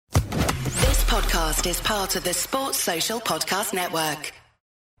podcast is part of the Sports Social Podcast Network.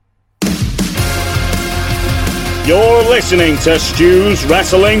 You're listening to Stu's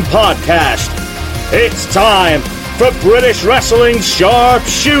Wrestling Podcast. It's time for British Wrestling's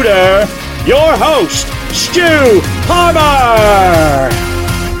sharpshooter, your host, Stu Harmer.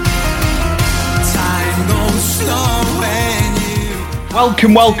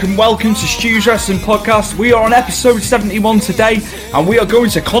 Welcome to Stu's Wrestling Podcast. We are on episode 71 today, and we are going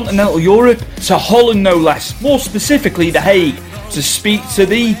to continental Europe, to Holland no less, more specifically The Hague, to speak to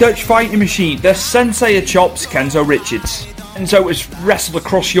the Dutch fighting machine, the sensei of chops, Kenzo Richards. Kenzo has wrestled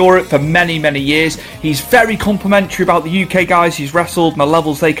across Europe for many years. He's very complimentary about the UK guys he's wrestled and the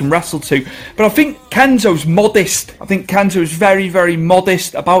levels they can wrestle to. But I think Kenzo's modest. I think Kenzo's very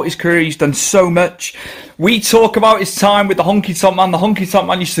modest about his career. He's done so much. We talk about his time with the Honky Tonk Man. The Honky Tonk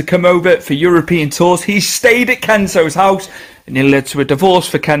Man used to come over for European tours. He stayed at Kenzo's house, and it led to a divorce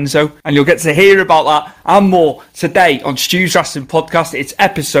for Kenzo. And you'll get to hear about that and more today on Stu's Wrestling Podcast. It's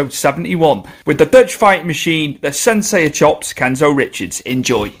episode 71 with the Dutch fighting machine, the sensei of chops, Kenzo Richards.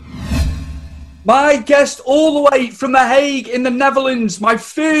 Enjoy. My guest all the way from The Hague in the Netherlands. My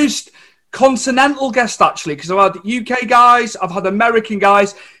first continental guest, actually, because I've had UK guys, I've had American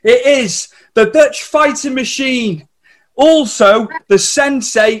guys. It is the Dutch fighting machine, also the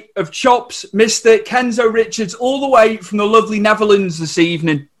sensei of chops, Mr. Kenzo Richards, all the way from the lovely Netherlands this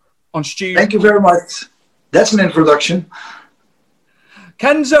evening on Stu. Thank you very much. That's an introduction.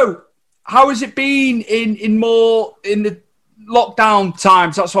 Kenzo, how has it been in the lockdown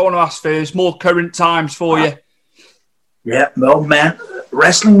times? That's what I want to ask first. More current times for you. Yeah, well, man,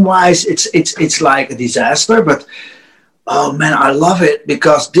 wrestling-wise, it's like a disaster, but oh man, I love it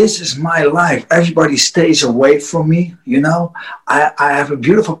because this is my life. Everybody stays away from me, you know. I have a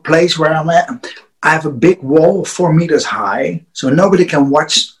beautiful place where I'm at. I have a big wall 4 meters high, so nobody can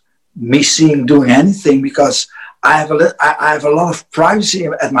watch me doing anything because I have a lot of privacy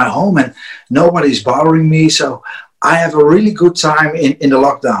at my home and nobody's bothering me. So I have a really good time in the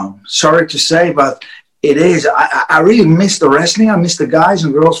lockdown. Sorry to say, but it is. I really miss the wrestling. I miss the guys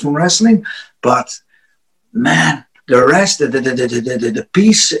and girls from wrestling, but man, the rest, the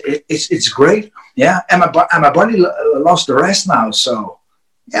peace, it's great. Yeah, and my body lost the rest now, so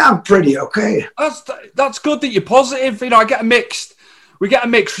yeah, I'm pretty okay. That's good that you're positive. You know, we get a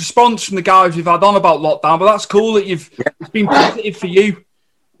mixed response from the guys we've had on about lockdown, but that's cool that it's been positive for you.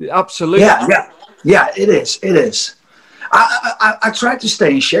 Absolutely. Yeah. It is. I try to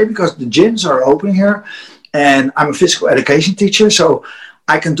stay in shape because the gyms are open here, and I'm a physical education teacher, so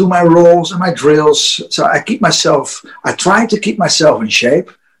I can do my rolls and my drills. So I try to keep myself in shape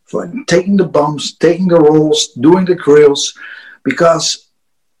for taking the bumps, taking the rolls, doing the drills, because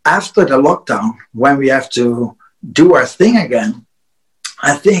after the lockdown, when we have to do our thing again,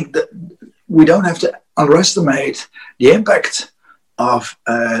 I think that we don't have to underestimate the impact of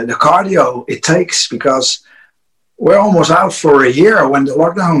the cardio it takes, because we're almost out for a year when the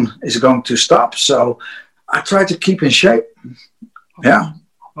lockdown is going to stop. So I try to keep in shape. Yeah.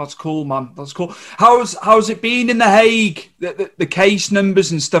 That's cool, man. That's cool. How's it been in The Hague? The case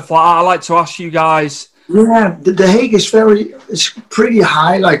numbers and stuff like that. I like to ask you guys. Yeah, the Hague it's pretty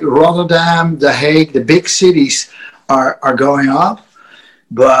high. Like Rotterdam, The Hague, the big cities are going up,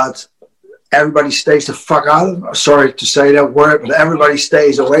 but everybody stays the fuck out of them. Sorry to say that word, but everybody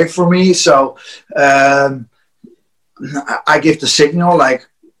stays away from me. So I give the signal, like,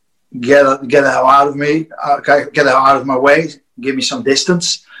 get the hell out of me. Get the hell out of my way. Give me some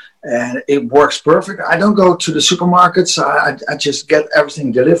distance, and it works perfect. I don't go to the supermarkets. I just get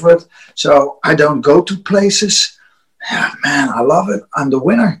everything delivered. So I don't go to places. Yeah, man, I love it. I'm the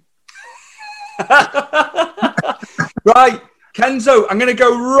winner. Right, Kenzo, I'm going to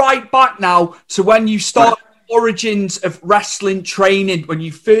go right back now to when you started the origins of wrestling training, when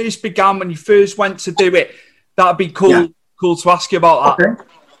you first began, when you first went to do it. That'd be cool to ask you about that. Okay.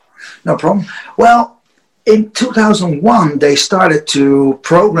 No problem. Well, in 2001, they started to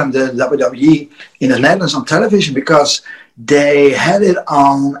program the WWE in the Netherlands on television because they had it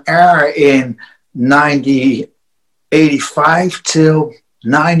on air in 1985 till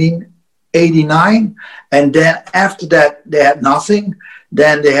 1989. And then after that, they had nothing.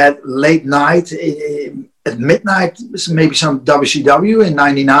 Then they had late night at midnight, maybe some WCW in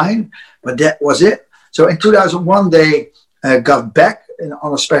 99, but that was it. So in 2001, they got back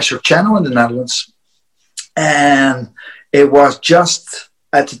on a special channel in the Netherlands. And it was just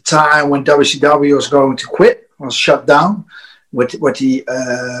at the time when WCW was going to quit, was shut down with the,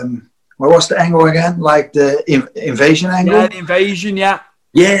 what was the angle again? Like the invasion angle? Yeah, the invasion, yeah.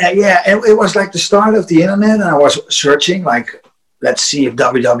 Yeah. And it was like the start of the internet. And I was searching like let's see if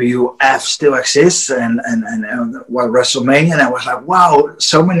WWF still exists and what WrestleMania. And I was like, wow,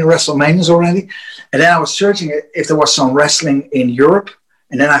 so many WrestleManias already. And then I was searching if there was some wrestling in Europe.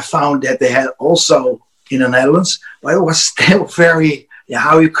 And then I found that they had also in the Netherlands, but it was still very,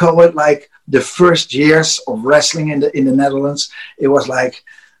 how you call it, like the first years of wrestling in the Netherlands. It was like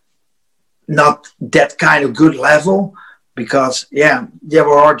not that kind of good level because, they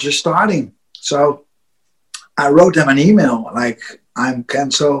were just starting. So I wrote them an email like, I'm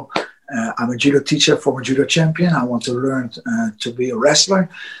Kenzo, I'm a judo teacher, former judo champion. I want to learn to be a wrestler.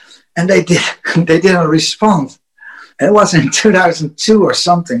 And they didn't respond. And it was in 2002 or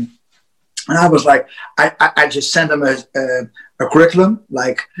something. And I was like, I just sent them a curriculum,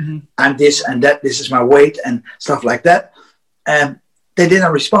 like I'm this and that, this is my weight and stuff like that. And they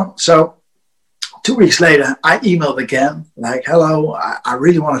didn't respond. So 2 weeks later, I emailed again, like, hello, I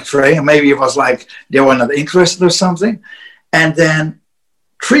really want to train. And maybe it was like they were not interested or something. And then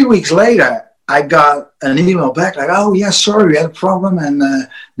 3 weeks later, I got an email back like, oh, yeah, sorry, we had a problem and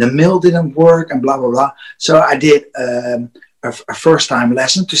the mail didn't work and blah, blah, blah. So I did a first-time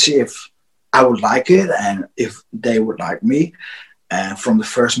lesson to see if I would like it and if they would like me. And from the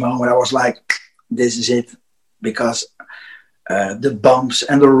first moment, I was like, this is it. Because the bumps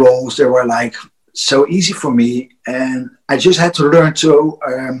and the rolls, they were like so easy for me. And I just had to learn to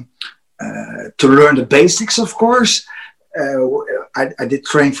learn the basics, of course. I did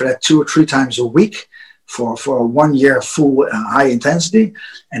train for that 2 or 3 times a week for 1 year full high intensity.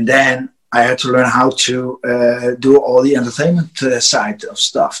 And then I had to learn how to do all the entertainment side of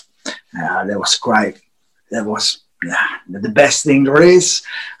stuff. That was great. That was the best thing there is.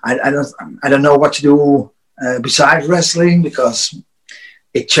 I don't know what to do besides wrestling because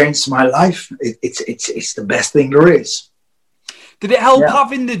it changed my life. It's the best thing there is. Did it help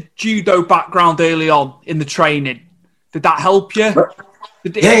having the judo background early on in the training? Did that help you?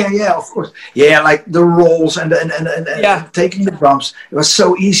 Yeah, of course. Yeah, like the rolls and taking the bumps. It was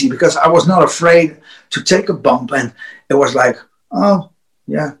so easy because I was not afraid to take a bump, and it was like, oh,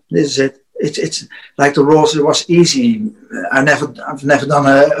 yeah, this is it. It's like the rolls. It was easy. I've never done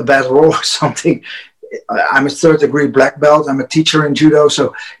a bad roll or something. I'm a 3rd degree black belt. I'm a teacher in judo,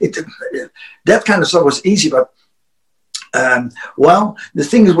 so that kind of stuff was easy. But well, the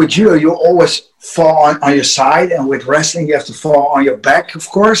thing is with judo, you always fall on your side, and with wrestling, you have to fall on your back, of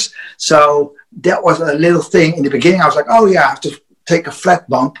course. So that was a little thing in the beginning. I was like, oh yeah, I have to take a flat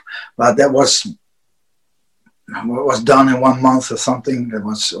bump, but that was done in 1 month or something. That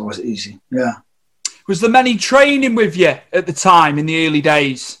was easy. Yeah. Was there many training with you at the time in the early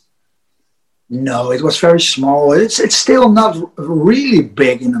days? No, it was very small. It's still not really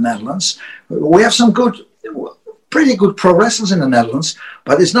big in the Netherlands. We have some pretty good pro wrestlers in the Netherlands,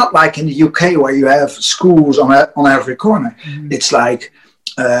 but it's not like in the UK where you have schools on every corner. Mm-hmm. It's like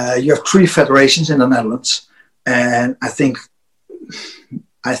you have 3 federations in the Netherlands, and I think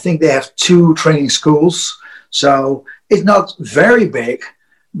they have 2 training schools. So it's not very big,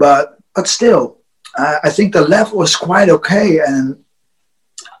 but still, I think the level is quite okay. And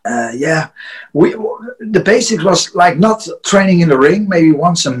the basics was like not training in the ring, maybe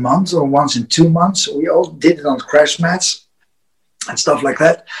once a month or once in 2 months. We all did it on crash mats and stuff like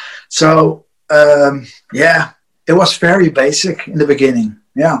that. So it was very basic in the begining.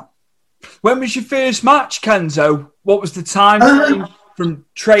 Yeah. When was your first match, Kenzo? What was the time from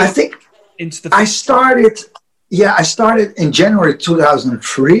training into the? I started in January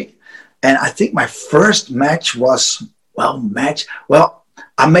 2003, and I think my first match was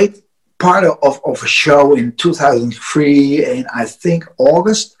I made part of a show in 2003 in, I think,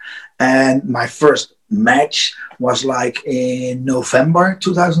 August. And my first match was like in November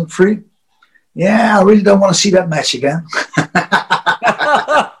 2003. Yeah, I really don't want to see that match again.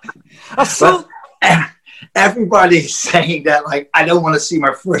 Everybody's saying that, like, I don't want to see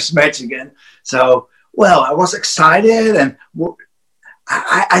my first match again. So, well, I was excited, and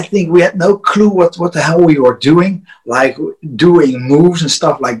I think we had no clue what the hell we were doing, like doing moves and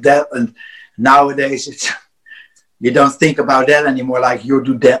stuff like that. And nowadays, you don't think about that anymore. Like, you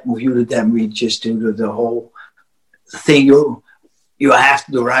do that move, you do that move. We just do the whole thing you have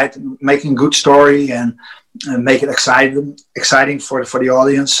to do, right? Making good story and make it exciting for the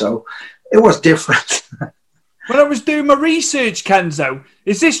audience. So it was different. When I was doing my research, Kenzo,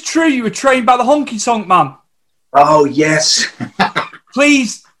 is this true? You were trained by the Honky Tonk Man? Oh, yes.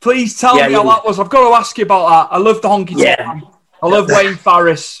 Please tell me how that was. I've got to ask you about that. I love the Honky Tonk Man. I love Wayne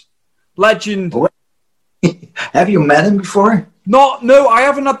Farris. Legend. Have you met him before? No, I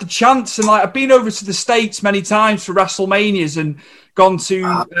haven't had the chance, and like I've been over to the States many times for WrestleManias and gone to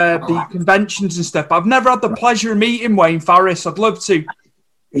the conventions and stuff. But I've never had the pleasure of meeting Wayne Farris. I'd love to.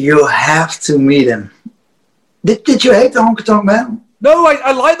 You have to meet him. Did you hate the Honky Tonk Man? No,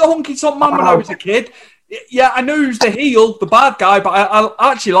 I liked the Honky Tonk Man when I was a kid. Yeah, I knew he was the heel, the bad guy, but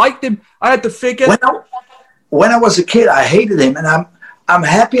I actually liked him. I had the figure. When I was a kid, I hated him, and I'm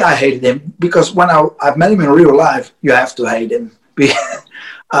happy I hated him, because when I've met him in real life, you have to hate him.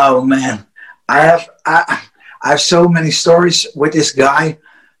 Oh man, I have so many stories with this guy.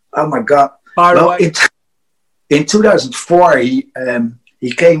 Oh my God! Well, in 2004,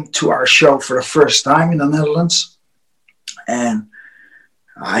 he came to our show for the first time in the Netherlands, and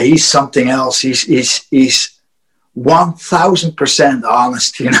he's something else. He's 1,000%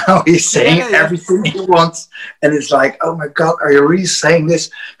 honest. You know, he's saying everything he wants, and it's like, oh my God, are you really saying this?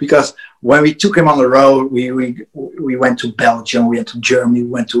 Because when we took him on the road, we went to Belgium, we went to Germany, we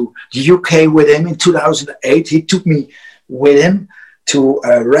went to the UK with him in 2008. He took me with him to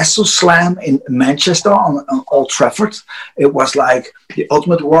WrestleSlam in Manchester on Old Trafford. It was like the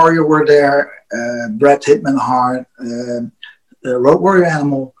Ultimate Warrior were there, Bret Hitman Hart, Road Warrior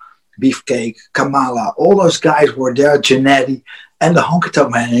Animal, Beefcake, Kamala, all those guys were there, Janetti, and the Honky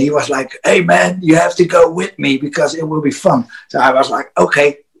Tonk Man. And he was like, hey man, you have to go with me because it will be fun. So I was like,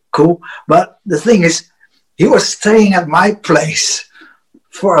 okay, cool. But the thing is, he was staying at my place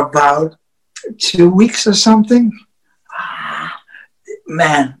for about 2 weeks or something.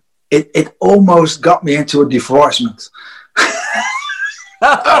 Man, it almost got me into a divorcement.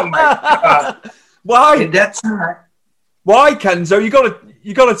 Oh my God. Why? That's right. Why, Kenzo? You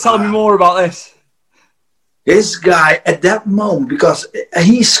got to tell me more about this. This guy at that moment, because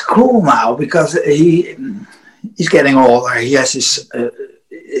he's cool now, because he's getting older. He has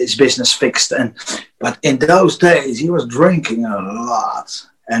his business fixed, but in those days he was drinking a lot.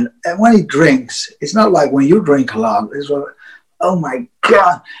 And when he drinks, it's not like when you drink a lot. It's like, oh my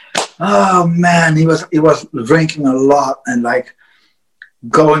God, oh man, he was drinking a lot, and like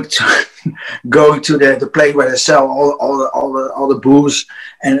going to the place where they sell all the booze.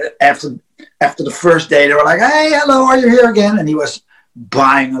 And after the first day, they were like, hey, hello, are you here again? And he was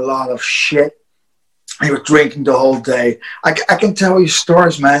buying a lot of shit. He was drinking the whole day. I can tell you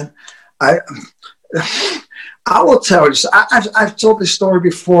stories, man. I will tell you. I've told this story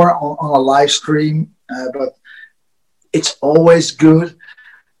before on a live stream, but it's always good.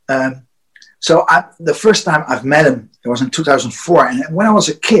 So the first time I've met him, it was in 2004. And when I was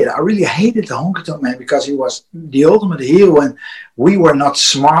a kid, I really hated the Honky Tonk Man because he was the ultimate heel, and we were not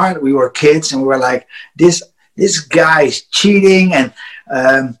smart. We were kids, and we were like, this guy is cheating. And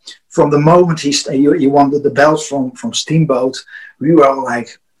from the moment he won the belt from Steamboat, we were all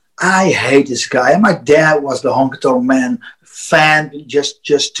like, I hate this guy. And my dad was the Honky Tonk Man fan, just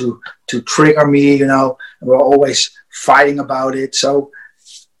to trigger me, you know. We were always fighting about it. So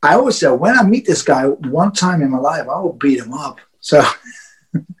I always said, when I meet this guy one time in my life, I will beat him up. So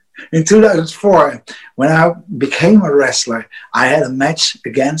in 2004, when I became a wrestler, I had a match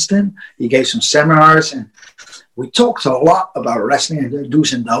against him. He gave some seminars, and we talked a lot about wrestling and the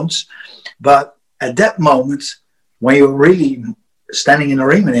do's and don'ts. But at that moment, when you're really standing in the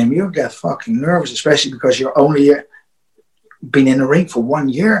ring with him, you get fucking nervous, especially because you're only been in the ring for 1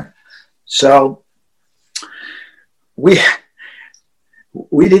 year. So we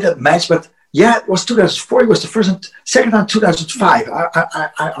did a match, but yeah, it was 2004. It was the first and second time 2005.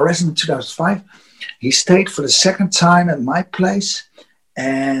 I wrestled in 2005. He stayed for the second time at my place.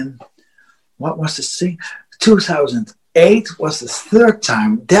 And what was the thing? 2008 was the third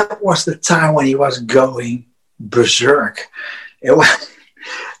time. That was the time when he was going berserk. It was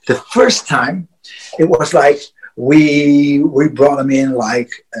the first time. It was like we brought him in like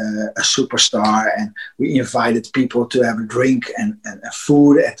a superstar, and we invited people to have a drink and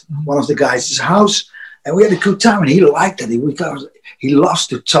food at one of the guys' house, and we had a good time, and he liked it. He loves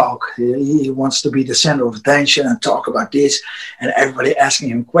to talk. He wants to be the center of attention and talk about this, and everybody asking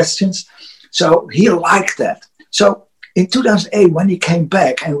him questions. So he liked that. So in 2008, when he came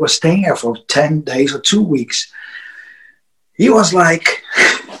back and was staying there for 10 days or 2 weeks, he was like,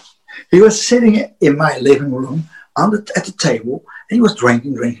 he was sitting in my living room at the table, and he was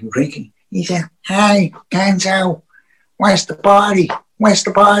drinking. He said, hey, Kenzo, where's the party? Where's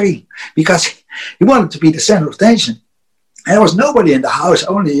the party? Because he wanted to be the center of attention. And there was nobody in the house,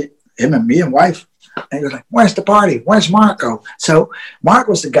 only him and me and wife. And he was like, where's the party? Where's Marco? So Mark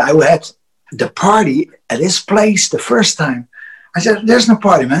was the guy who had the party at his place the first time. I said, there's no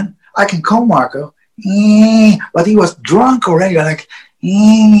party, man. I can call Marco. But he was drunk already. Like,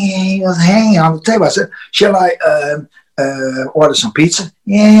 he was hanging on the table. I said, shall I order some pizza.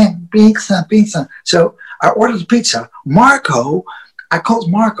 Yeah, pizza. So I ordered the pizza. Marco, I called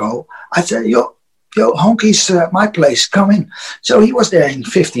Marco. I said, yo, Honky's my place. Come in. So he was there in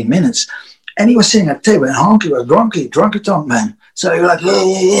 15 minutes. And he was sitting at the table. And Honky was drunky tongue, man. So he was like,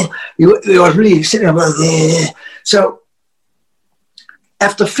 yeah. He was really sitting there like, yeah. So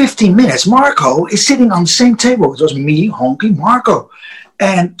after 15 minutes, Marco is sitting on the same table. It was me, Honky, Marco.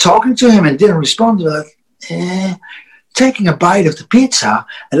 And talking to him and didn't respond. Like, taking a bite of the pizza,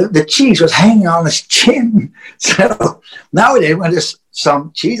 and the cheese was hanging on his chin. So nowadays, when there's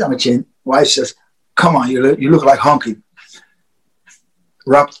some cheese on the chin, wife says, "Come on, you look like Honky.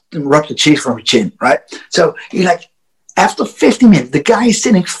 Rub the cheese from your chin, right?" So he's like, after 50 minutes, the guy is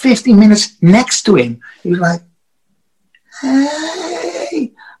sitting 50 minutes next to him. He was like,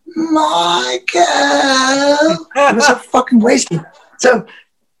 "Hey, Michael." It was so fucking wasted. So,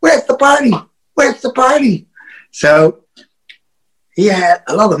 where's the party? So he had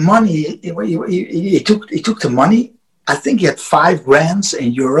a lot of money. He took the money. I think he had $5,000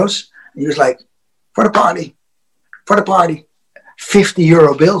 in euros. He was like, for the party, 50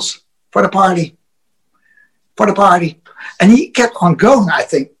 euro bills for the party. And he kept on going. I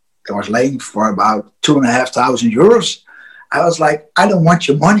think I was laying for about 2,500 euros. I was like, I don't want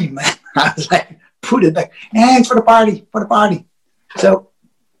your money, man. I was like, put it back. And for the party. So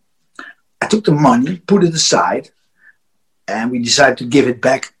I took the money, put it aside, and we decided to give it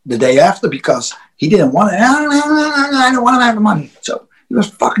back the day after because he didn't want it. I don't want to have the money. So he was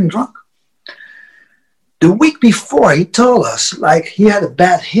fucking drunk. The week before, he told us like he had a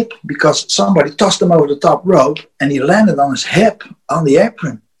bad hip because somebody tossed him over the top rope and he landed on his hip on the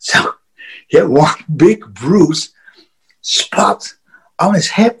apron. So he had one big bruise spot on his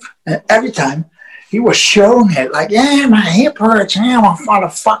hip, and every time he was showing it like, yeah, my hip hurts. Yeah, I'm a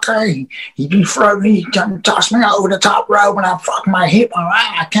motherfucker. He tossed me over the top rope and I fucked my hip.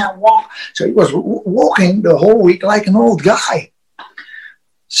 I can't walk. So he was walking the whole week like an old guy.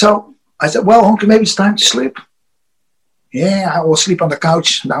 So I said, well, Honky, maybe it's time to sleep. Yeah, I will sleep on the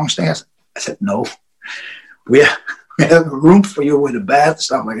couch downstairs. I said, no. We have a room for you with a bed and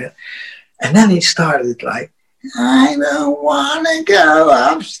stuff like that. And then he started like, I don't want to go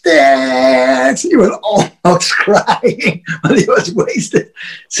upstairs. He was almost crying, but he was wasted.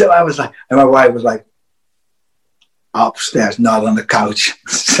 So I was like, and my wife was like, upstairs, not on the couch.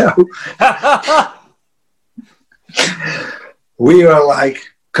 So we were like,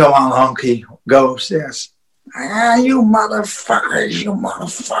 come on, Honky, go upstairs. You motherfuckers.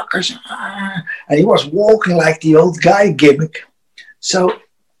 And he was walking like the old guy gimmick. So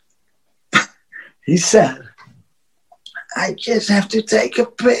he said, I just have to take a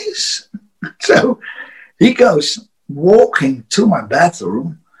piss. So he goes walking to my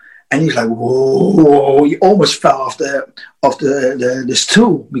bathroom, and he's like, whoa. He almost fell off the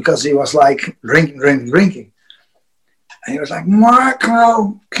stool because he was like drinking. And he was like,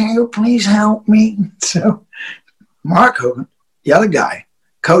 Marco, can you please help me? So Marco, the other guy,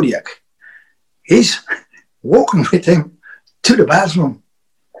 Kodiak, he's walking with him to the bathroom.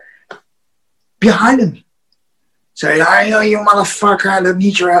 Behind him. So I know you motherfucker, I don't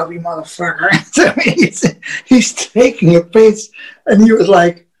need your help, you motherfucker. So he's taking a piss, and he was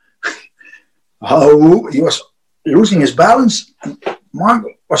like, oh, he was losing his balance. Mark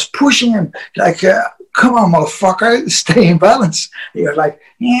was pushing him like, come on, motherfucker, stay in balance. He was like,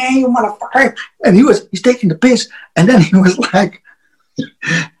 yeah, you motherfucker. And he's taking the piss, and then he was like,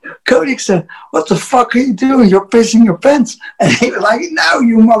 Cody said, what the fuck are you doing? You're pissing your pants. And he was like, no,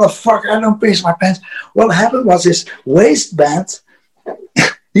 you motherfucker, I don't piss my pants. What happened was his waistband,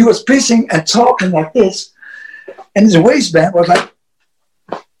 he was pissing and talking like this. And his waistband was like,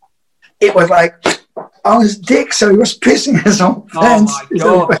 it was like on his dick. So he was pissing his own pants.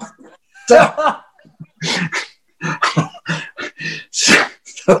 Oh my God.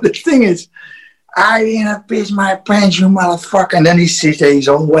 So the thing is, I didn't piss my pants, you motherfucker. And then he sees that he's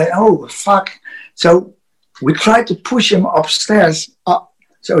on the way. Oh, fuck. So we tried to push him upstairs.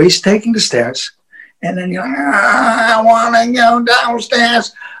 So he's taking the stairs. And then he's like, I want to go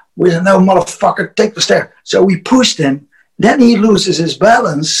downstairs. We said, no, motherfucker, take the stairs. So we pushed him. Then he loses his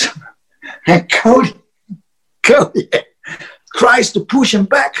balance. And Cody tries to push him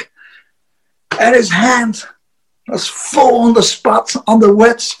back. And his hand was full on the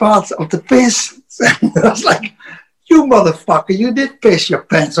wet spot of the piss. I was like, you motherfucker, you did piss your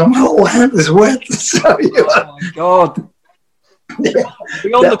pants. My whole hand is wet. So, oh my God. Yeah,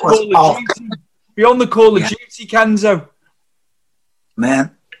 Beyond the call of duty, Kenzo.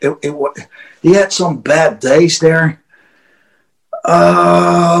 Man, he had some bad days there.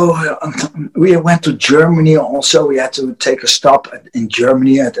 Oh, we went to Germany also. We had to take a stop in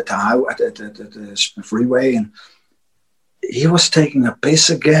Germany at the freeway, and he was taking a piss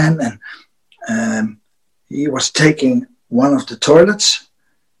again, and he was taking one of the toilets,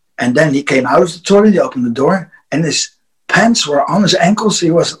 and then he came out of the toilet, he opened the door, and his pants were on his ankles.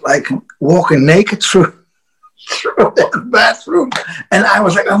 He was like walking naked through the bathroom, and I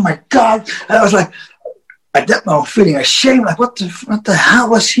was like, oh my God. And I was like, at that moment, feeling ashamed, like what the hell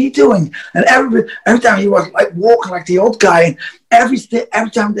was he doing? And every time he was like walking like the old guy, and every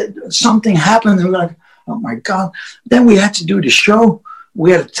time that something happened, we were like, oh my God. Then we had to do the show.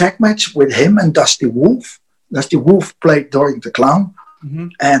 We had a tag match with him and Dusty Wolf. Dusty Wolf played Dorian the Clown. Mm-hmm.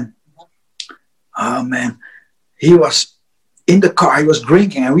 And, oh man, he was in the car, he was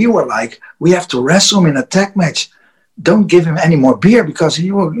drinking, and we were like, we have to wrestle him in a tag match. Don't give him any more beer because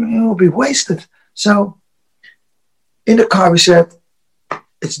he will be wasted. So in the car, we said,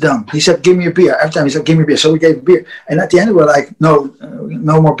 it's done. He said, give me a beer. Every time he said, give me a beer. So we gave a beer. And at the end, we were like, no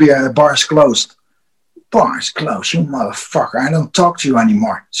more beer. The bar is closed. Bar is closed, you motherfucker. I don't talk to you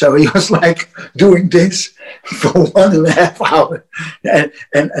anymore. So he was like doing this for 1.5 hours and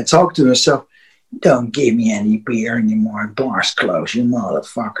talked to himself. Don't give me any beer anymore. Bar's closed, you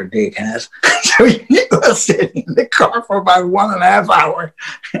motherfucker, dickhead. So he was sitting in the car for about 1.5 hours.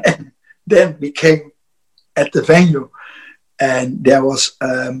 And then we came at the venue, and there was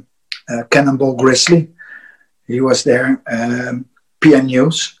Cannonball Grizzly. He was there. PN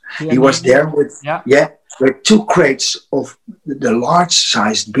News. He was there with with 2 crates of the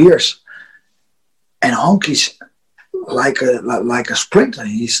large-sized beers, and Honky's like a sprinter.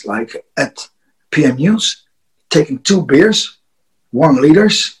 He's like at PM News, taking 2 beers, 1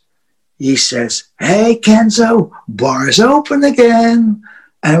 liters. He says, "Hey Kenzo, bar's open again,"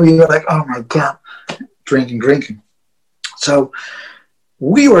 and we were like, "Oh my God." Drinking. So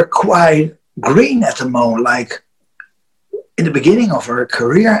we were quite green at the moment, like in the beginning of our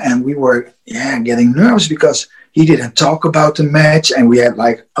career, and we were getting nervous because he didn't talk about the match, and we had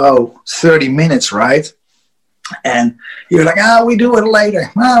like 30 minutes, right? And he was like, we do it later.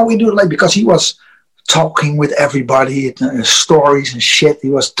 We do it later, because he was talking with everybody, stories and shit. He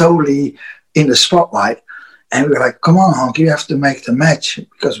was totally in the spotlight, and we were like, come on, Honky, you have to make the match,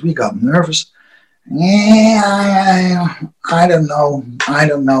 because we got nervous. I don't know.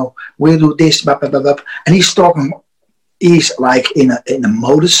 We'll do this, blah, blah, blah, blah. And he's talking. He's like in a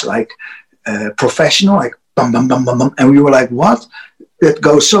modus, like professional, like bum, bum, bum, bum, bum. And we were like, what? That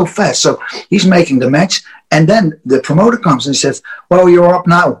goes so fast. So he's making the match. And then the promoter comes and says, well, you're up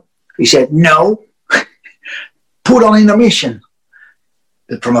now. He said, no. Put on intermission.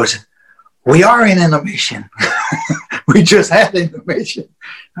 The promoter said, we are in intermission. We just had intermission.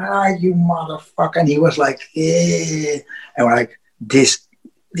 You motherfucker. And he was like, yeah. And we're like, this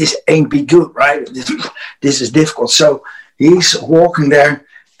ain't be good, right? This is difficult. So he's walking there,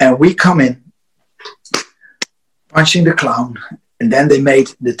 and we come in, punching the clown, and then they made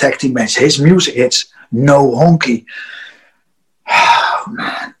the tag team match. His music hits, no Honky. Oh,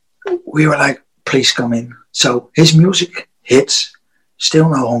 man. We were like, please come in. So his music hits, still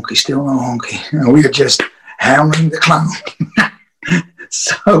no Honky. And we are just hammering the clown.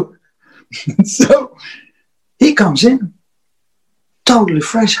 So he comes in, totally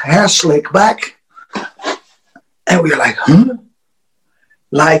fresh, hair slicked back. And we were like, huh?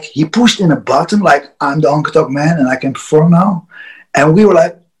 Like he pushed in a button, like I'm the Honky Tonk Man and I can perform now. And we were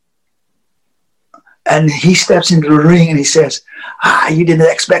like, and he steps into the ring and he says, you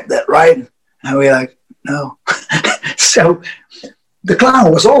didn't expect that, right? And we're like, no. So the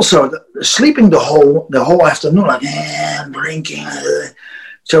clown was also sleeping the whole afternoon, like, I'm drinking.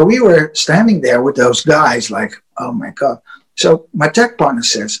 So we were standing there with those guys like, oh my God. So my tech partner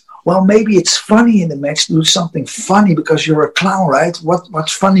says, well, maybe it's funny in the match to do something funny because you're a clown, right? What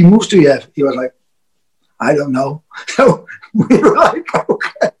funny moves do you have? He was like, I don't know. So we were like,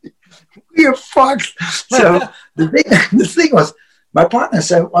 okay, we're fucked. So the thing was, my partner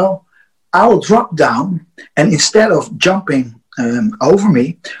said, well, I will drop down, and instead of jumping over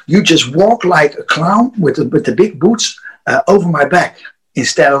me, you just walk like a clown with the big boots over my back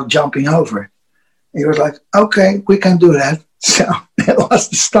instead of jumping over. He was like, okay, we can do that. So that was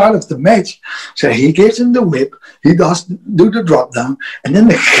the start of the match. So he gives him the whip, he does do the drop down, and then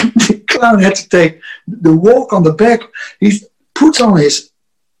the clown had to take the walk on the back. He puts on his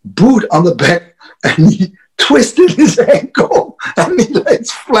boot on the back and he twisted his ankle and he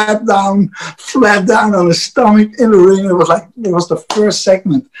lays flat down on his stomach in the ring. It was the first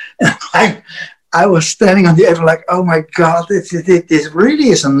segment. And I was standing on the edge like, oh my God, this really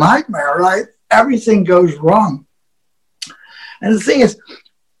is a nightmare, right? Everything goes wrong. And the thing is,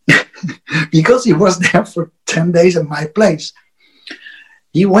 because he was there for 10 days at my place.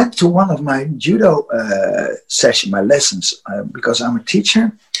 He went to one of my judo my lessons, because I'm a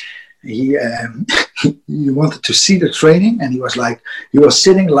teacher. He wanted to see the training, and he was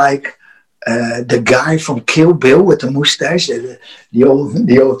sitting like the guy from Kill Bill with the mustache, the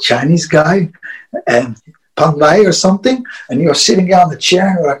old Chinese guy, and Pan Lai or something, and he was sitting on the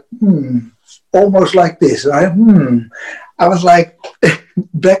chair, and like, almost like this, right? I was like,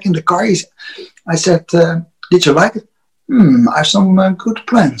 back in the car, I said, did you like it? I have some good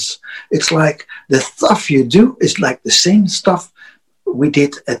plans. It's like the stuff you do is like the same stuff we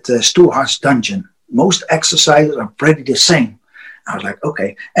did at the Stuart's dungeon. Most exercises are pretty the same. I was like,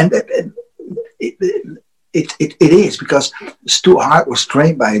 okay. And it is, because Stuart was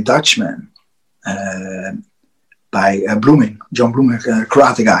trained by a Dutchman, by John Blooming,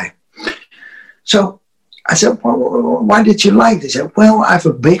 karate guy. So I said, well, why did you like this? He said, well, I have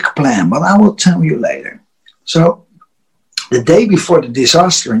a big plan, but I will tell you later. So the day before the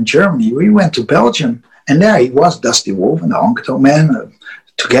disaster in Germany, we went to Belgium, and there he was, Dusty Wolf and the Honky Man,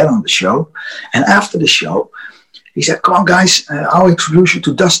 together on the show. And after the show, he said, come on, guys, I'll introduce you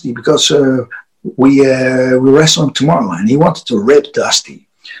to Dusty, because we wrestle him tomorrow. And he wanted to rip Dusty.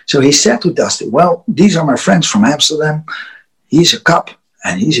 So he said to Dusty, well, these are my friends from Amsterdam. He's a cop,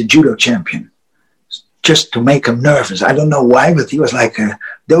 and he's a judo champion. Just to make him nervous. I don't know why, but he was like,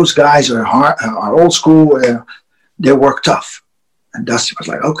 those guys are old school. They work tough. And Dusty was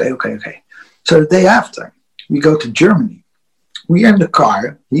like, okay. So the day after, we go to Germany. We are in the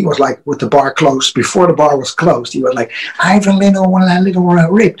car. He was like, with the bar closed. Before the bar was closed, he was like, I have a little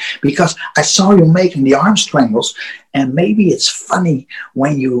rip, because I saw you making the arm strangles, and maybe it's funny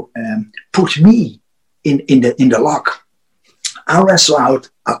when you put me in the lock. I'll wrestle out,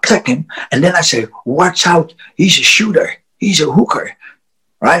 I'll click him, and then I say, watch out, he's a shooter, he's a hooker,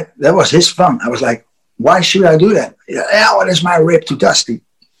 right? That was his fun. I was like, why should I do that? Yeah, what is my rip to Dusty?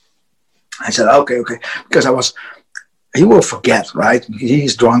 I said, okay, because he will forget, right?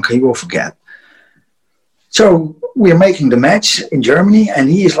 He's drunk, he will forget. So we're making the match in Germany, and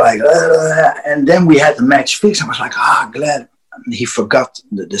he's like, and then we had the match fixed. I was like, glad he forgot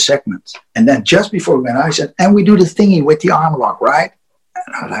the segment. And then just before we went out, I said, and we do the thingy with the arm lock, right?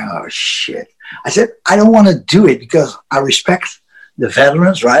 And I was like, oh, shit. I said, I don't want to do it because I respect the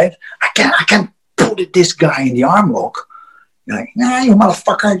veterans, right? I can't put this guy in the arm lock. You're like, nah, you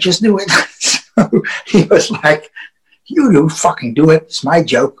motherfucker, just do it. So he was like, you fucking do it. It's my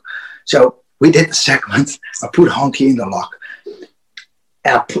joke. So we did the segment. I put Honky in the lock.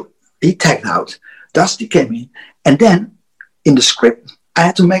 And he tagged out. Dusty came in. And then in the script, I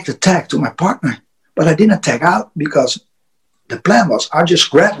had to make the tag to my partner. But I didn't tag out because the plan was I'll just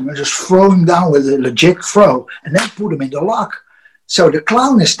grab him and just throw him down with a legit throw and then put him in the lock. So the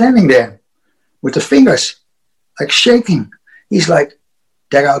clown is standing there with the fingers like shaking. He's like,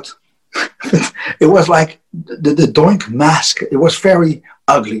 tag out. It was like the Doink mask. It was very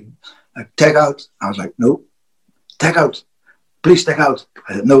ugly. Like, tag out. I was like, no, tag out. Please tag out.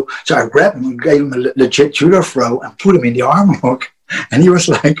 I said, no. So I grabbed him and gave him a legit judo throw and put him in the arm lock. And he was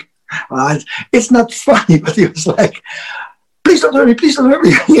like, it's not funny, but he was like, please don't hurt me. Please don't hurt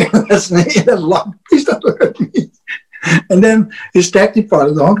me. That's lock. Please don't hurt me. And then his tag team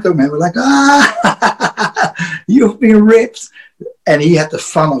partner, the Honky Man, was like, you've been ripped. And he had the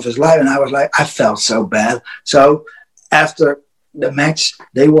fun of his life. And I was like, I felt so bad. So after the match,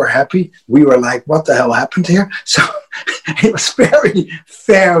 they were happy. We were like, what the hell happened here? So it was very,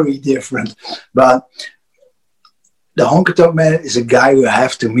 very different. But the Honky Man is a guy you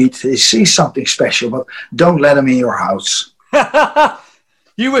have to meet. He's something special, but don't let him in your house.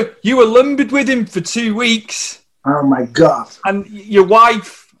 You were lumbered with him for 2 weeks. Oh my God! And your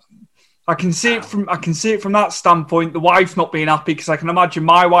wife, I can see it from that standpoint. The wife not being happy, because I can imagine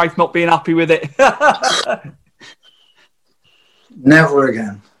my wife not being happy with it. Never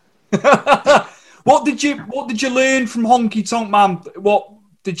again. What did you learn from Honky Tonk Man? What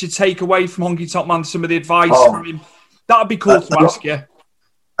did you take away from Honky Tonk Man? Some of the advice from him. That'd be cool to ask you.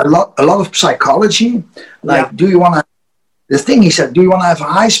 A lot of psychology. Like, do you want to? The thing he said, do you want to have a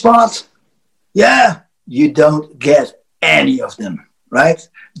high spot? Yeah. You don't get any of them, right?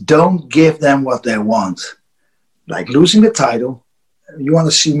 Don't give them what they want. Like losing the title. You want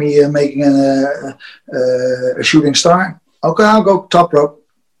to see me making a shooting star? Okay, I'll go top rope.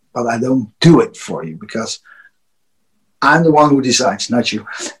 But I don't do it for you because I'm the one who decides, not you.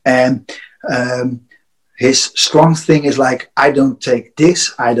 And his strong thing is like, I don't take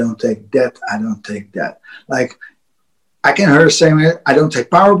this, I don't take that, I don't take that. Like, I can hear the same way, I don't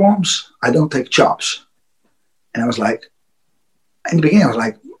take power bombs, I don't take chops. And I was like, in the beginning, I was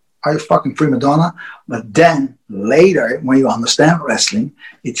like, are you fucking prima donna? But then later, when you understand wrestling,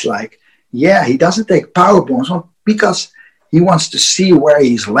 it's like, yeah, he doesn't take power bombs because he wants to see where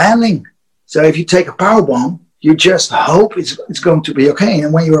he's landing. So if you take a power bomb, you just hope it's going to be okay.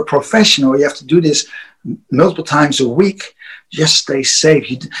 And when you're a professional, you have to do this multiple times a week. Just stay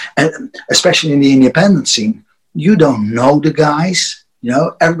safe. And especially in the independent scene, you don't know the guys. You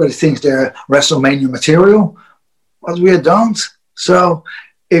know, everybody thinks they're WrestleMania material, but we don't. So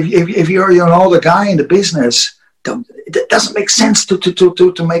if you're an older guy in the business, it doesn't make sense to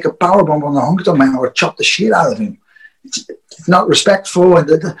make a powerbomb on a honky man or chop the shit out of him. It's not respectful,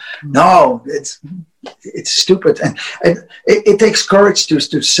 and no, it's stupid, and it takes courage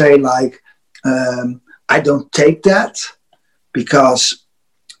to say like, I don't take that because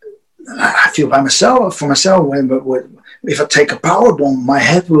I feel for myself. If I take a power bomb, my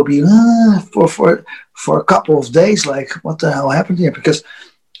head will be for a couple of days. Like, what the hell happened here? Because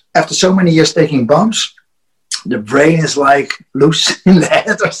after so many years taking bumps, the brain is like loose in the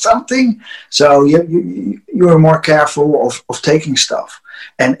head or something. So you're more careful of taking stuff.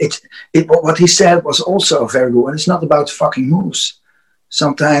 And what he said was also very good. And it's not about fucking moves.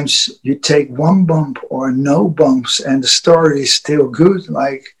 Sometimes you take one bump or no bumps and the story is still good.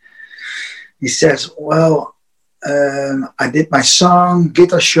 Like he says, well, I did my song,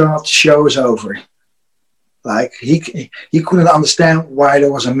 guitar shot, show is over. Like he couldn't understand why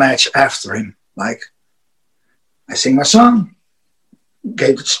there was a match after him. Like, I sing my song,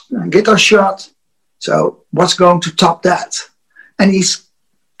 gave it a guitar shot. So what's going to top that? And he's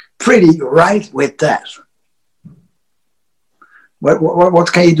pretty right with that.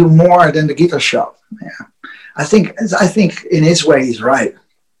 What can you do more than the guitar shot? Yeah, I think in his way he's right.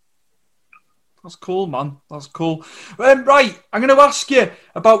 That's cool, man. That's cool. Right, I'm going to ask you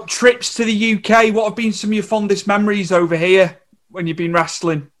about trips to the UK. What have been some of your fondest memories over here when you've been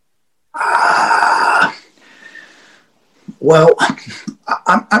wrestling? Well,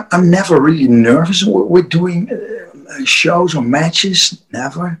 I'm never really nervous with doing shows or matches,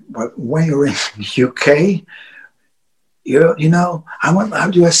 never. But when you're in the UK, you know, how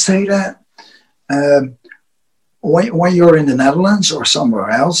do I say that? When you're in the Netherlands or somewhere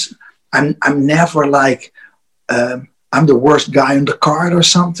else, I'm never like I'm the worst guy on the card or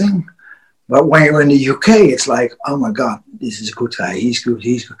something. But when you're in the UK, it's like, oh my God, this is a good guy. He's good.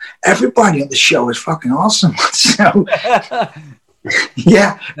 Everybody on the show is fucking awesome. So,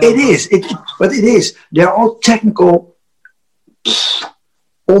 yeah, it is. But it is. They're all technical,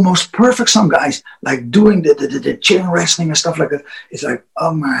 almost perfect. Some guys like doing the chain wrestling and stuff like that. It's like,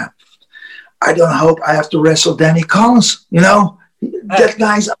 oh man, I don't hope I have to wrestle Danny Collins. You know, that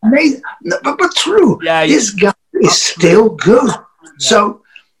guy's amazing. But true. Yeah, this guy is still good. Yeah. So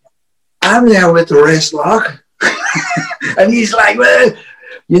I'm there with the wrist lock, and he's like, well,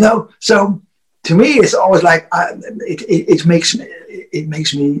 you know. So to me, it's always like it makes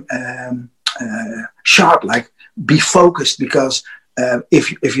me sharp. Like, be focused, because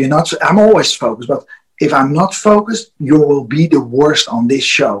if you're not, I'm always focused. But if I'm not focused, you will be the worst on this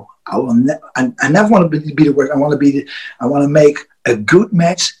show. I never want to be the worst. I want to make a good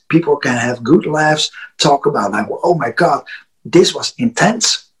match. People can have good laughs. Talk about like, oh my God, this was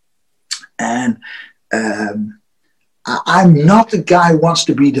intense. And I'm not the guy who wants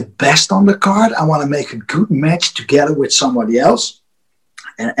to be the best on the card. I want to make a good match together with somebody else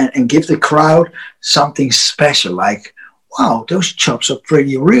and give the crowd something special. Like, wow, those chops are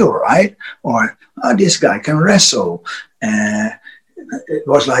pretty real, right? Or, oh, this guy can wrestle. It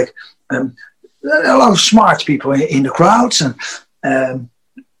was like a lot of smart people in the crowds, and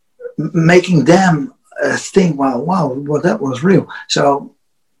making them think, wow, well, that was real. So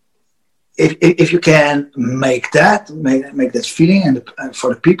if you can make that feeling and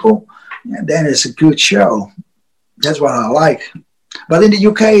for the people, then it's a good show. That's what I like. But in the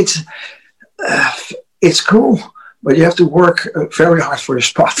UK, it's cool, but you have to work very hard for your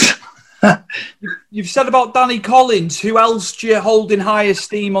spot. You've said about Danny Collins. Who else do you hold in high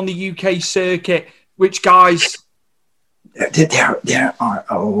esteem on the UK circuit? Which guys? There are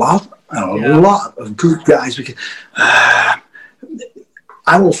a lot of good guys. Because I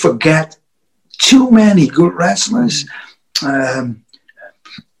will forget too many good wrestlers. The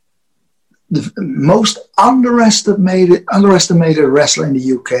most underestimated wrestler in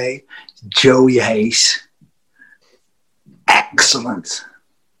the UK, Joey Hayes. Excellent.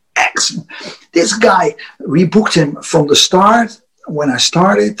 This guy, we booked him from the start. When I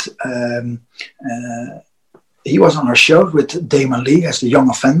started, he was on our show with Damon Lee as the Young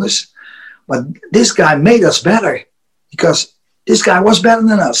Offenders. But this guy made us better, because this guy was better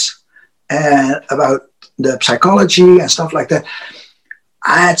than us. And about the psychology and stuff like that.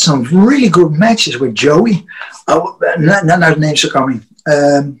 I had some really good matches with Joey. Oh, now the names are coming.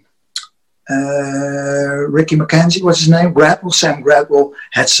 Ricky McKenzie, what's his name? Gradwell, Sam Gradwell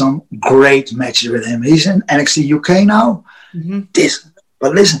had some great matches with him. He's in NXT UK now. Mm-hmm.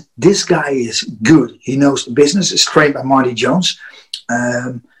 But listen, this guy is good. He knows the business. Is trained by Marty Jones.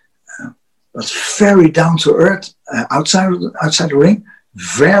 But very down to earth outside the ring.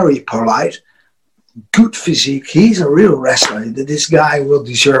 Very polite. Good physique. He's a real wrestler. This guy will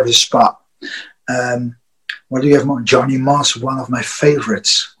deserve his spot. What do you have more? Johnny Moss, one of my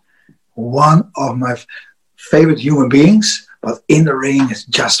favorites. One of my favorite human beings, but in the ring is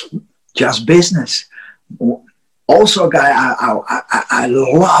just business. Also a guy I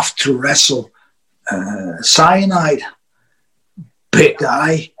love to wrestle. Cyanide. Big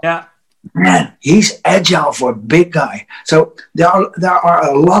guy. Yeah. Man, he's agile for a big guy. So there are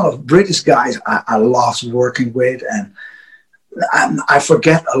a lot of British guys I love working with, and I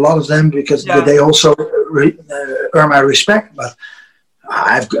forget a lot of them because they also earn my respect. But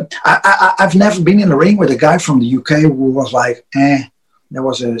I've never been in the ring with a guy from the UK who was like, that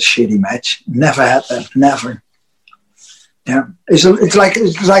was a shitty match. Never had that. Never. Yeah, it's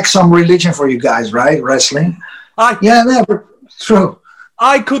like some religion for you guys, right? Wrestling. Never. True.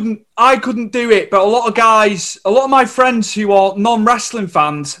 I couldn't do it, but a lot of my friends who are non-wrestling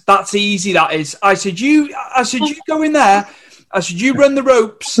fans, that's easy, that is. I said, you go in there. I said, you run the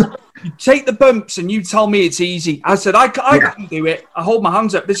ropes, you take the bumps, and you tell me it's easy. I said, I couldn't do it. I hold my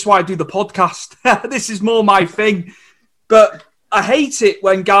hands up. This is why I do the podcast. This is more my thing. But I hate it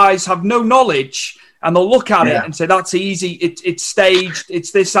when guys have no knowledge and they'll look at it and say, that's easy. It's staged.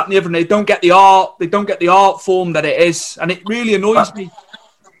 It's this, that, and the other. And they don't get the art. They don't get the art form that it is. And it really annoys me.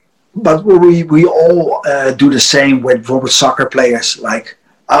 But we all do the same with soccer players. Like,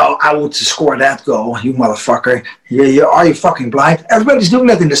 oh, I would score that goal, you motherfucker. Are you fucking blind? Everybody's doing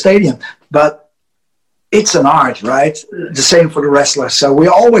that in the stadium. But it's an art, right? The same for the wrestlers. So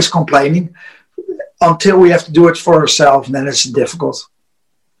we're always complaining until we have to do it for ourselves, and then it's difficult.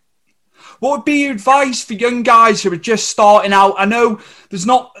 What would be your advice for young guys who are just starting out? I know there's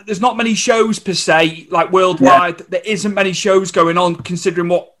not many shows per se, like worldwide. Yeah. There isn't many shows going on, considering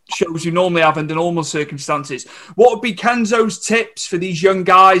what shows you normally have under normal circumstances. What would be Kenzo's tips for these young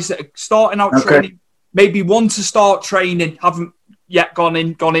guys that are starting out training, maybe want to start training, haven't yet gone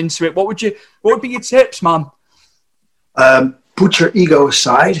into it? What would be your tips, man? Put your ego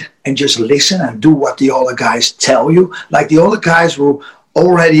aside and just listen and do what the older guys tell you. Like the older guys will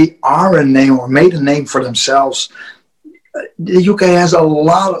already are a name or made a name for themselves. The UK has a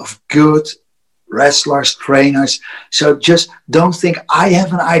lot of good wrestlers, trainers. So just don't think, I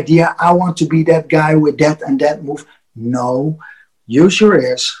have an idea, I want to be that guy with that and that move. No, use your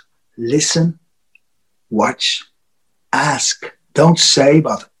ears, listen, watch, ask. Don't say,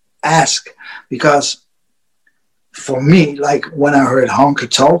 but ask. Because for me, like when I heard Honker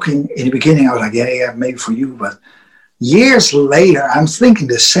talking in the beginning, I was like, yeah, maybe for you. But years later, I'm thinking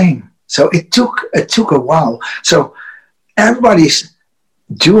the same. So it took a while. So everybody's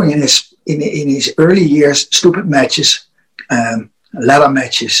doing in his early years stupid matches, ladder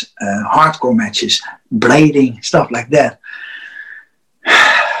matches, hardcore matches, blading, stuff like that.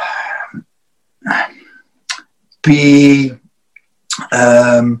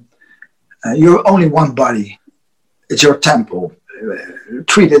 You're only one body. It's your temple.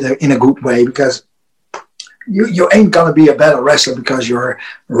 Treat it in a good way, because you ain't gonna be a better wrestler because you're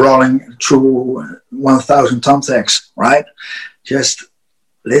rolling through 1,000 thumbtacks, right? Just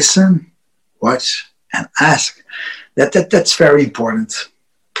listen, watch, and ask. That's very important.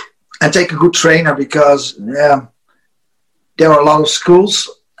 And take a good trainer, because there are a lot of schools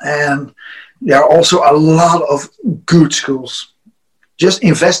and there are also a lot of good schools. Just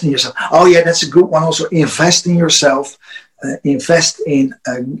invest in yourself. Oh yeah, that's a good one. Also invest in yourself. Invest in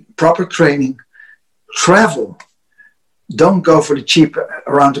proper training. Travel. Don't go for the cheap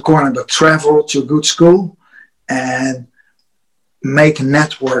around the corner, but travel to a good school and make a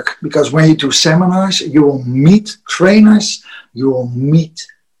network. Because when you do seminars, you will meet trainers, you will meet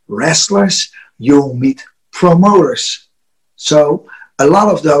wrestlers, you will meet promoters. So a lot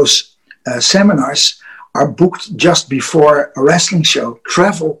of those seminars are booked just before a wrestling show.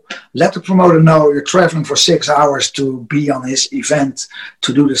 Travel. Let the promoter know you're traveling for 6 hours to be on his event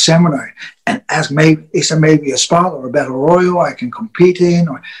to do the seminar. And ask, is there maybe a spot or a battle royal I can compete in?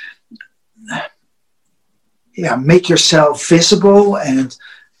 Or make yourself visible. And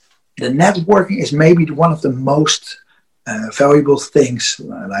the networking is maybe one of the most valuable things,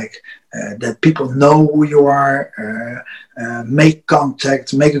 that people know who you are, make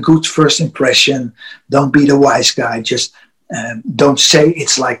contact, make a good first impression. Don't be the wise guy. Just Don't say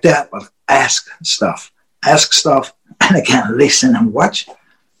it's like that, but ask stuff, and again, listen and watch.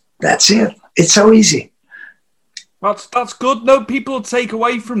 That's it. It's so easy. That's good. No, people take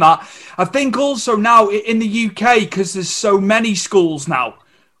away from that. I think also now in the UK, because there's so many schools now.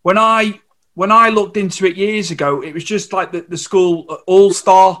 When I looked into it years ago, it was just like the school All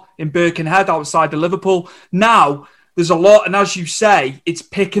Star in Birkenhead outside of Liverpool. Now there's a lot, and as you say, it's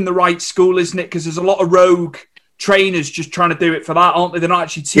picking the right school, isn't it? Because there's a lot of rogue trainers just trying to do it for that, aren't they? They're not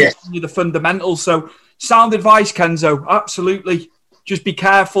actually teaching you the fundamentals. So sound advice, Kenzo. Absolutely. Just be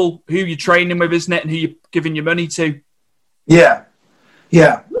careful who you're training with, isn't it? And who you're giving your money to. Yeah.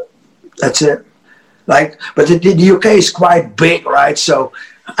 That's it. But the UK is quite big, right? So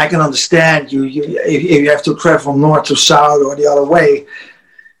I can understand you if you have to travel north to south or the other way.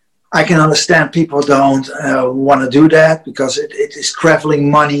 I can understand people don't want to do that because it is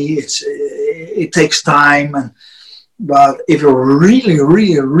traveling money. It takes time, but if you really,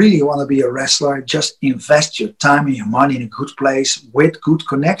 really, really want to be a wrestler, just invest your time and your money in a good place with good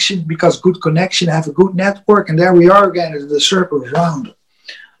connection. Because good connection have a good network, and there we are again. The circle is round.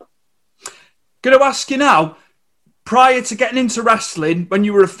 Going to ask you now. Prior to getting into wrestling, when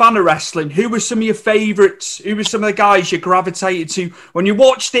you were a fan of wrestling, who were some of your favourites? Who were some of the guys you gravitated to when you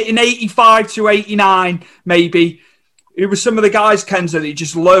watched it in 85 to 89, maybe? Who were some of the guys, Kenzo, that you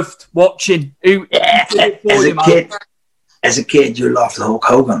just loved watching? As a kid, you loved Hulk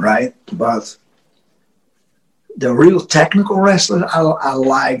Hogan, right? But the real technical wrestlers I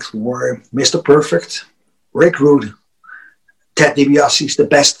liked were Mr. Perfect, Rick Rude, Ted DiBiase is the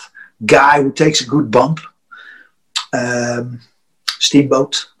best guy who takes a good bump.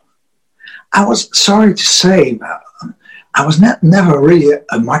 Steamboat. I was sorry to say, I was never really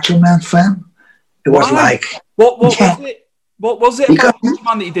a Macho Man fan. It was like what was it? What was it about Macho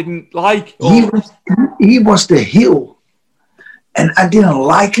Man that you didn't like? He was the heel, and I didn't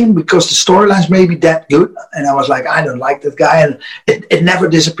like him because the storylines may be that good, and I was like, I don't like that guy, and it never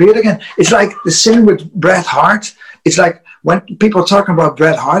disappeared again. It's like the same with Bret Hart. It's like when people are talking about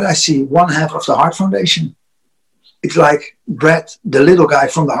Bret Hart, I see one half of the Hart Foundation. It's like Bret, the little guy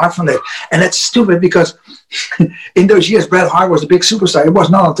from the Hart Foundation. And that's stupid because in those years, Bret Hart was the big superstar. It was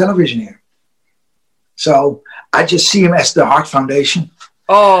not on television here. So I just see him as the Hart Foundation.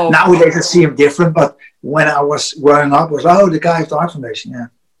 Oh. Nowadays I see him different, but when I was growing up, it was, the guy of the Hart Foundation, yeah.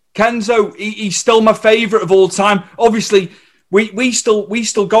 Kenzo, he's still my favourite of all time. Obviously, we still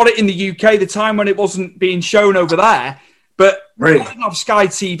got it in the UK, the time when it wasn't being shown over there. But I didn't have Sky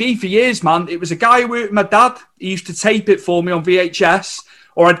TV for years, man. It was a guy who worked with my dad. He used to tape it for me on VHS,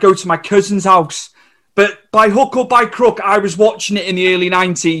 or I'd go to my cousin's house. But by hook or by crook, I was watching it in the early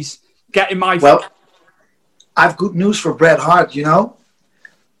 90s, getting my... Well, I have good news for Bret Hart, you know?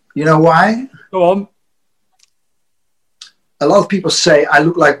 You know why? Go on. A lot of people say I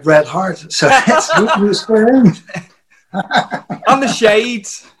look like Bret Hart, so that's good news for him. And the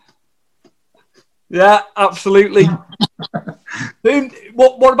shades. Yeah, absolutely.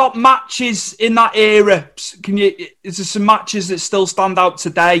 What about matches in that era? Is there some matches that still stand out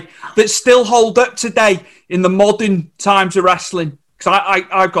today, that still hold up today in the modern times of wrestling? Because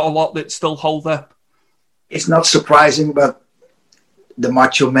I've got a lot that still hold up. It's not surprising, but the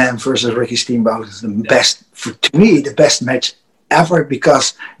Macho Man versus Ricky Steamboat is the best, to me, the best match ever,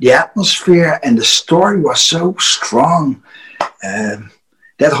 because the atmosphere and the story was so strong.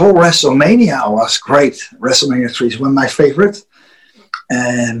 That whole WrestleMania was great. WrestleMania 3 is one of my favorite.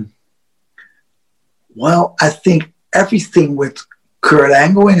 And, well, I think everything with Kurt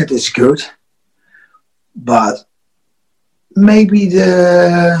Angle in it is good. But maybe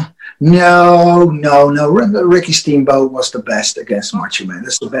no. Ricky Steamboat was the best against Macho Man.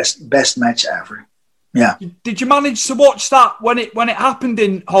 That's the best match ever. Yeah. Did you manage to watch that when it happened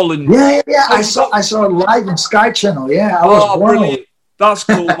in Holland? Yeah. I saw it live on Sky Channel. Yeah, I was brilliant. That's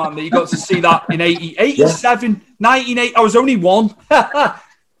cool, man, that you got to see that in 87, 1980. I was only one.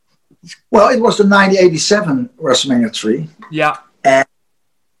 Well, it was the 1987 WrestleMania 3. Yeah. And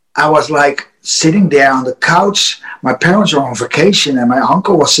I was like sitting there on the couch. My parents were on vacation and my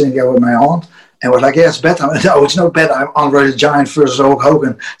uncle was sitting there with my aunt. And was like, yeah, it's better. No, it's not better. I'm Andre the Giant versus Hulk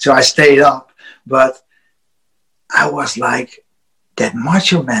Hogan. So I stayed up. But I was like, that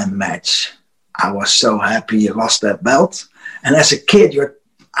Macho Man match, I was so happy he lost that belt. And as a kid,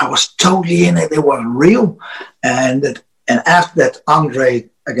 I was totally in it. It was real. And after that, Andre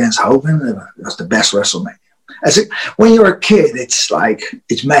against Hogan, it was the best WrestleMania. When you're a kid, it's like,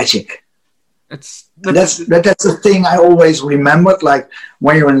 it's magic. That's the thing I always remembered. Like,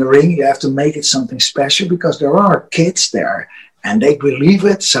 when you're in the ring, you have to make it something special because there are kids there and they believe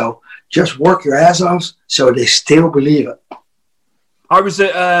it. So just work your ass off so they still believe it. I was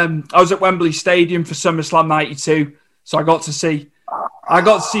at Wembley Stadium for SummerSlam '92, so I got to see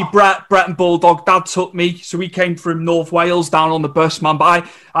Brett and Bulldog. Dad took me, so we came from North Wales down on the bus, man. But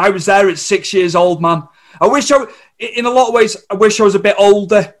I was there at 6 years old, man. In a lot of ways, I wish I was a bit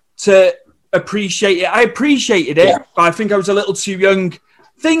older to appreciate it. I appreciated it, but I think I was a little too young.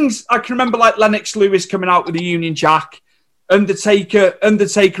 Things I can remember, like Lennox Lewis coming out with the Union Jack, Undertaker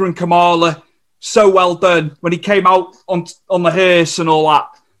and Kamala, so well done when he came out on the hearse and all that.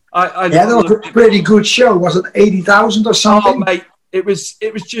 That was a pretty good show. Was it 80,000 or something? Oh, mate, it was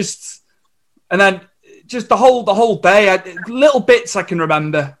just, and then just the whole day. Little bits I can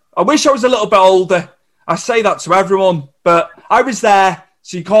remember. I wish I was a little bit older. I say that to everyone, but I was there,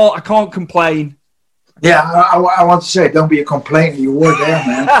 so I can't complain. Yeah, I want to say, don't be a complainer. You were there,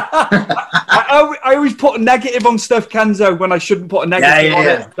 man. I always put a negative on stuff, Kenzo, when I shouldn't put a negative on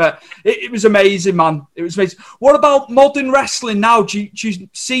it. But it was amazing, man. It was amazing. What about modern wrestling now? Do you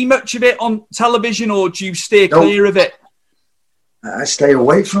see much of it on television, or do you steer clear of it? I stay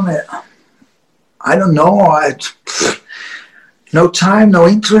away from it. I don't know. No time, no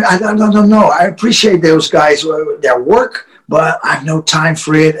interest. I don't know. I appreciate those guys, their work, but I have no time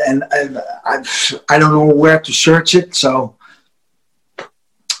for it, and I don't know where to search it. So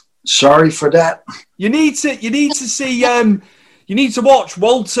sorry for that. You need to see. You need to watch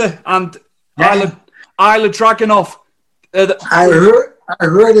Walter and Isla Dragunov. I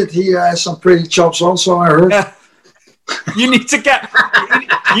heard that he has some pretty chops. Also, I heard. Yeah. You need to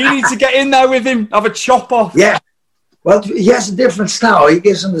get in there with him. Have a chop off. Yeah. Well, he has a different style. He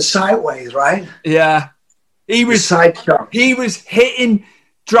gives him the sideways, right? Yeah. He was hitting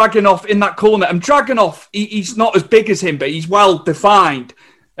Dragunov in that corner. And Dragunov, he's not as big as him, but he's well defined.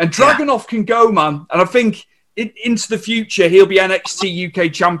 And Dragunov can go, man. And I think into the future, he'll be NXT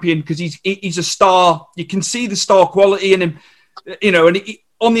UK champion because he's a star. You can see the star quality in him. You know, and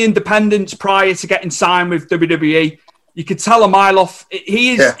on the independents prior to getting signed with WWE, you could tell a mile off.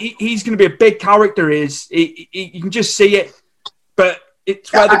 He's going to be a big character. You can just see it, but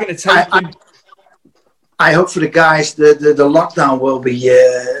it's where they're going to take him. I hope for the guys the lockdown will be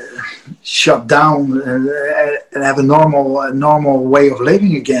shut down and have a normal way of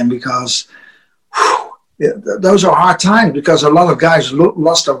living again, because those are hard times, because a lot of guys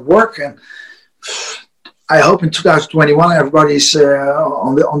lost their work, and I hope in 2021 everybody's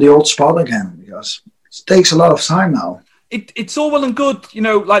on the old spot again, because it takes a lot of time now. It's all well and good, you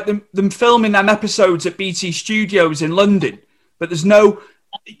know, like them filming them episodes at BT Studios in London, but there's no.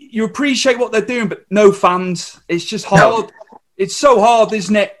 You appreciate what they're doing, but no fans. It's just hard. No. It's so hard,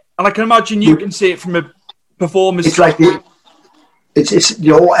 isn't it? And I can imagine you can see it from a performer's. It's like it's the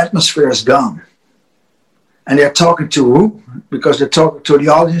whole atmosphere is gone, and they're talking to who? Because they're talking to the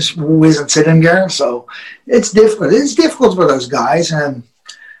audience who isn't sitting there. So it's difficult. It's difficult for those guys, and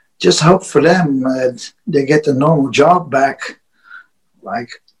just hope for them they get the normal job back, like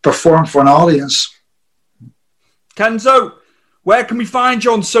perform for an audience. Kenzo, where can we find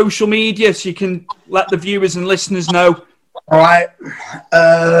you on social media so you can let the viewers and listeners know? All right.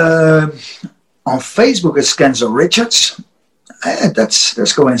 On Facebook, it's Kenzo Richards.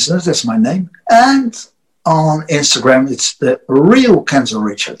 That's coincidence. That's my name. And on Instagram, it's the real Kenzo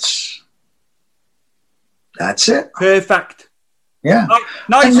Richards. That's it. Perfect. Yeah.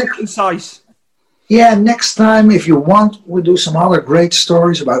 Nice and concise. Yeah, next time, if you want, we'll do some other great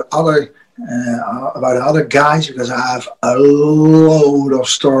stories about other guys, because I have a load of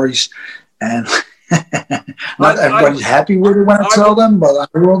stories, and not everybody's happy with it when I tell them, but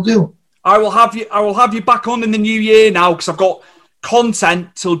I will do. I will have you back on in the new year now, because I've got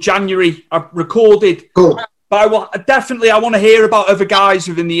content till January. I've recorded. Cool. But I want to hear about other guys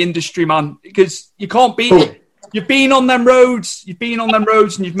within the industry, man, because you can't beat it. You've been on them roads.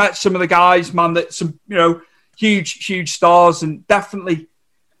 And you've met some of the guys, man, that some, you know, huge stars, and definitely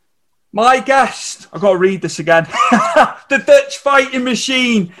my guest. I've got to read this again. The Dutch fighting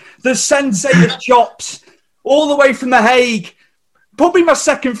machine, the sensei of chops, all the way from The Hague. Probably my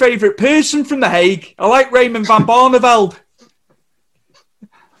second favourite person from The Hague. I like Raymond van Barneveld.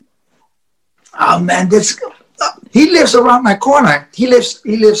 Oh man, he lives around my corner. He lives.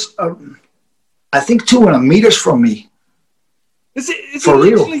 I think 200 meters from me. Is it for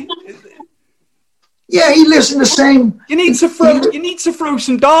real? Yeah, he lives in the same. You need to throw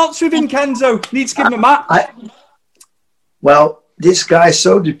some darts with him, Kenzo. You need to give him a map. Well, this guy's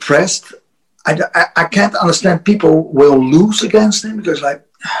so depressed. I can't understand people will lose against him, because like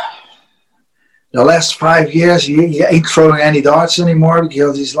the last 5 years he ain't throwing any darts anymore,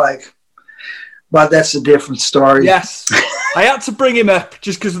 because he's like. But that's a different story. Yes. I had to bring him up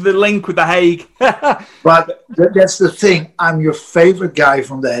just because of the link with The Hague. But that's the thing. I'm your favorite guy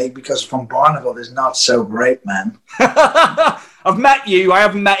from The Hague because Van Barneveld is not so great, man. I've met you. I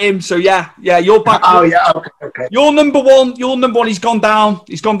haven't met him. So yeah, you're back. Oh yeah, okay. You're number one. He's gone down.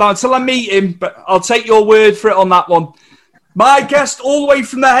 He's gone down until I meet him. But I'll take your word for it on that one. My guest all the way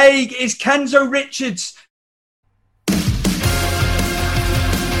from The Hague is Kenzo Richards.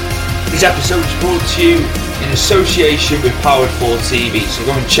 This episode is brought to you in association with Powered 4 TV, so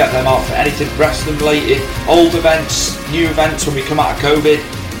go and check them out for anything wrestling related, old events, new events when we come out of COVID,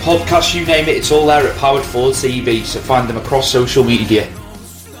 podcasts, you name it, it's all there at Powered 4 TV, so find them across social media.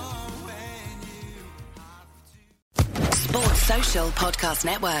 Sports Social Podcast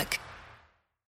Network.